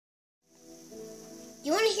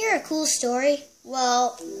You want to hear a cool story?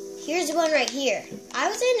 Well, here's one right here. I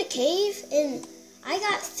was in a cave and I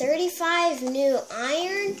got 35 new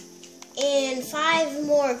iron and 5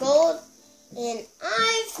 more gold. And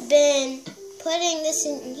I've been putting this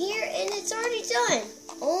in here and it's already done.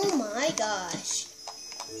 Oh my gosh.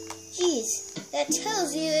 Jeez, that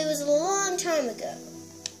tells you it was a long time ago.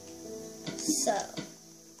 So,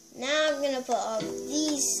 now I'm going to put all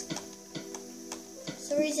these. For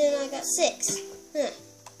some reason I got 6.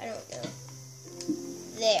 I don't know.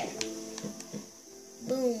 There.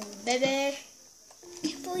 Boom, baby.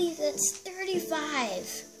 Can't believe that's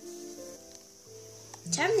 35.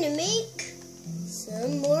 Time to make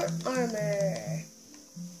some more armor.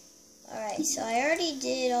 Alright, so I already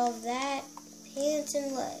did all that. Pants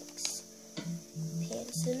and legs.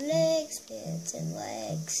 Pants and legs, pants and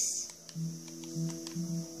legs.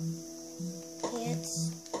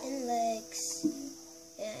 Pants and legs.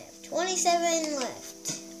 And I have 27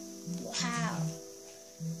 left. Wow.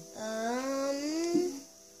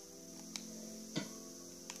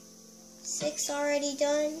 6 already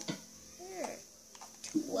done.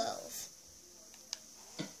 12.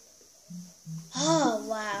 Oh,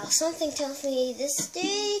 wow. Something tells me this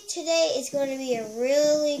day today is going to be a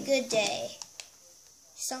really good day.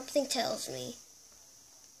 Something tells me.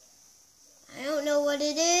 I don't know what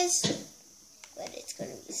it is, but it's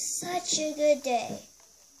going to be such a good day.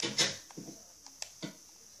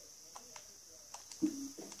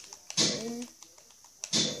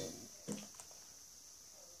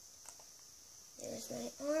 There's my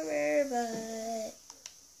armor, but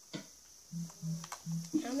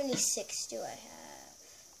how many 6 do I have?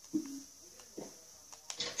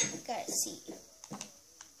 Gotta see.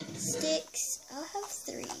 Sticks. I'll have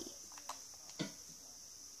 3.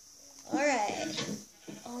 Alright.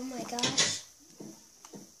 Oh my gosh.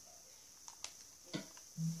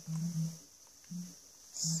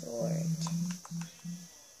 Sword.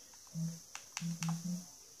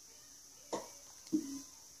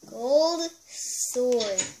 Gold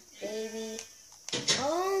sword, baby.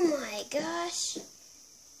 Oh my gosh.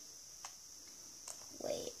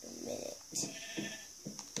 Wait a minute.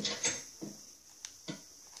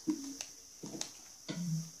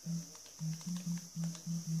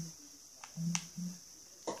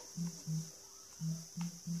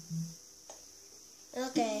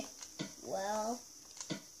 Okay, well,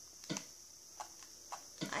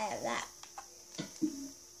 I have that.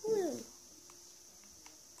 Woo.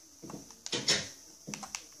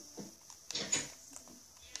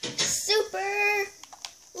 Super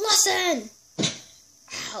Lawson!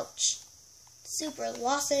 Ouch. Super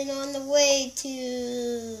Lawson on the way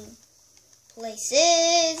to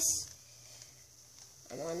places.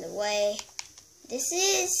 I'm on the way. This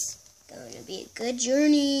is going to be a good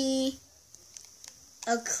journey.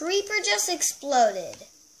 A creeper just exploded.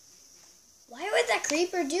 Why would that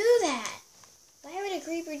creeper do that? Why would a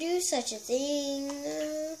creeper do such a thing?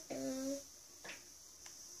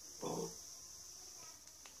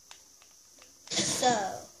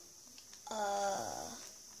 So,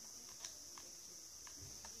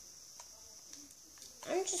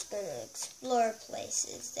 I'm just going to explore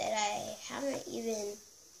places that I haven't even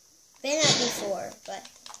been at before, but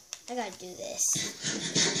I gotta do this.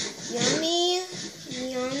 Yummy,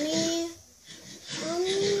 yummy,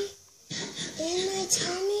 yummy, in my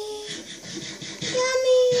tummy,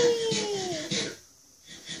 yummy.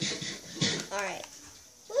 Alright,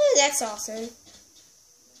 ooh, that's awesome.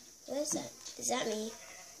 What is that? Is that me?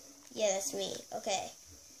 Yeah, that's me. Okay.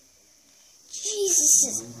 Jeez, this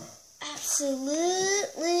is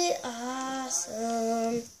absolutely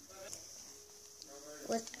awesome.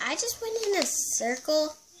 I just went in a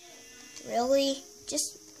circle. Really?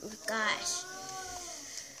 Just, gosh.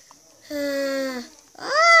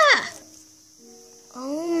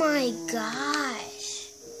 Oh my gosh.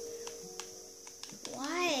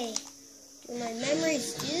 Why do my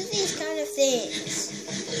memories do these kind of things?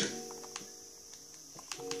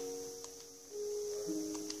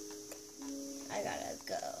 I gotta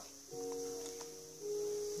go.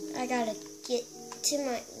 I gotta get to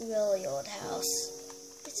my really old house.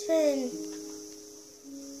 It's been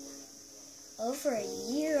over a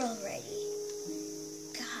year already.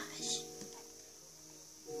 Gosh.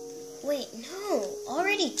 Wait, no.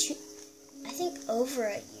 Already I think over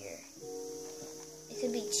a year. It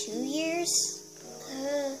could be 2 years?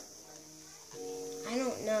 I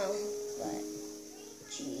don't know, but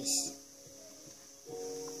jeez.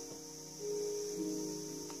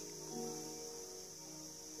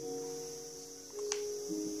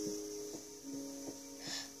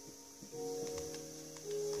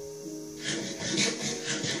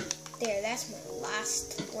 There, that's my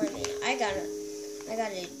last lemon. I I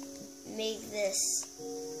gotta make this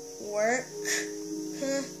work.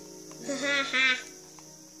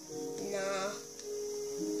 No.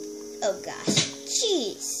 Oh gosh.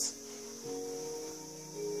 Jeez.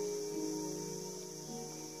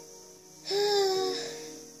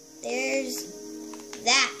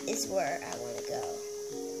 That is where I want to go.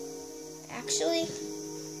 Actually,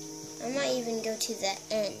 I might even go to the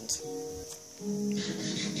end.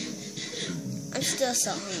 I'm still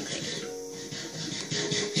so hungry.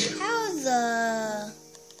 How the...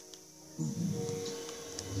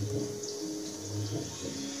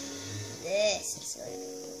 This is like...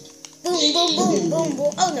 Boom, boom, boom, boom,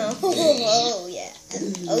 boom. Oh no. Oh yeah.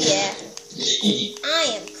 Oh yeah. I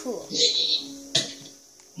am cool.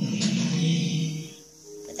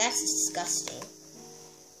 But that's disgusting.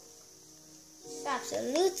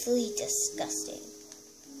 Absolutely disgusting.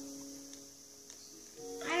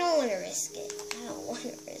 I don't want to risk it. I don't want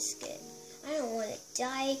to risk it. I don't want to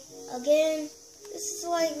die again. This is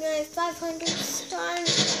like my 500th time.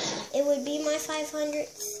 It would be my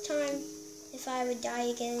 500th time if I would die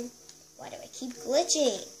again. Why do I keep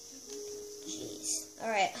glitching? Jeez.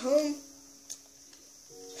 Alright, home.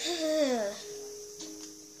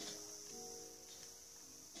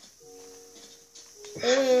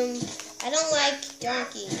 I don't like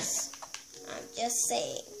donkeys. I'm just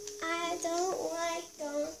saying. I don't like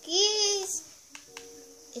donkeys.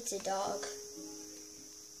 It's a dog.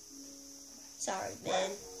 Sorry,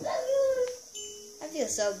 Ben. I feel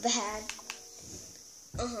so bad.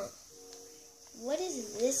 What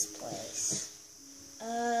is this place?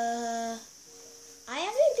 I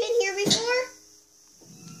haven't been here before.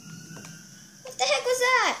 What the heck was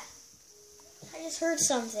that? I just heard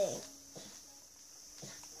something.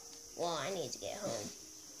 Well, I need to get home.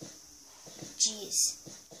 Jeez.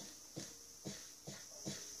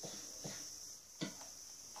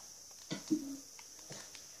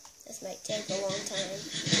 This might take a long time.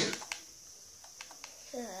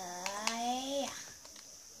 Yeah.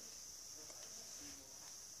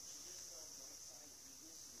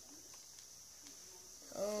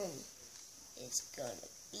 Home is gonna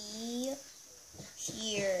be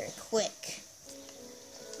here quick.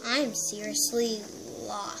 I'm seriously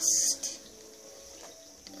lost.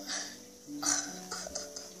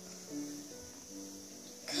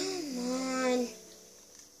 Come on.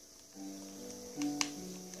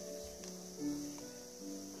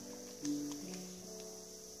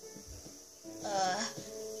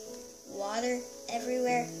 Water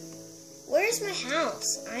everywhere. Where's my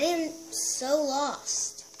house? I am so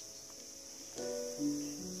lost.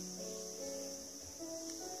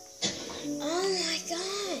 Oh my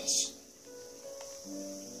gosh.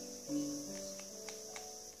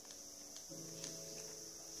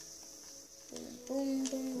 Boom,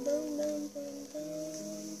 boom, boom, boom, boom, boom.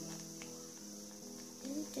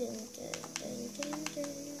 Dun, dun, dun, dun, dun,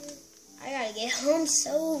 dun. I gotta get home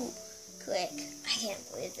so quick. I can't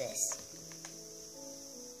believe this.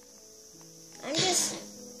 I'm just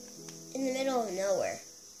in the middle of nowhere.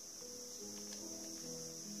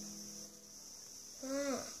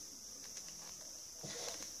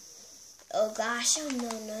 Oh gosh, oh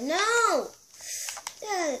no.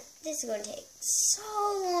 This is going to take so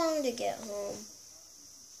long to get home.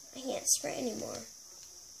 I can't sprint anymore.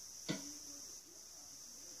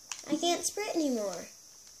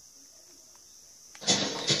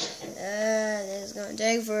 This is going to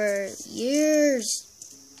take for years.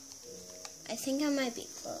 I think I might be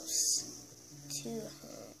close to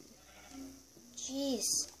home.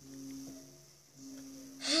 Jeez.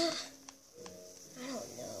 I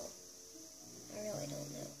don't know. I really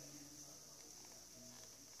don't know.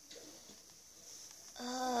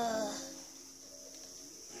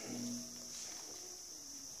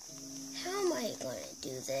 How am I going to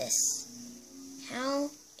do this? How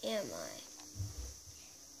am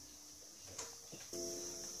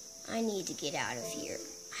I need to get out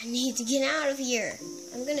of here.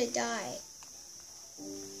 I'm gonna die.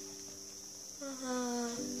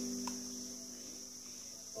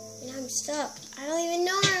 And I'm stuck. I don't even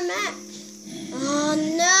know where I'm at. Oh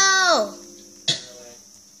no!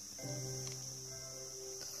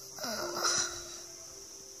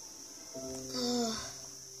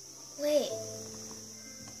 Wait.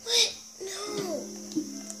 What? No.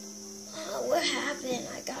 What happened?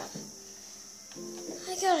 I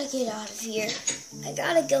gotta get out of here. I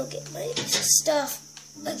gotta go get my stuff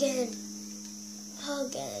again.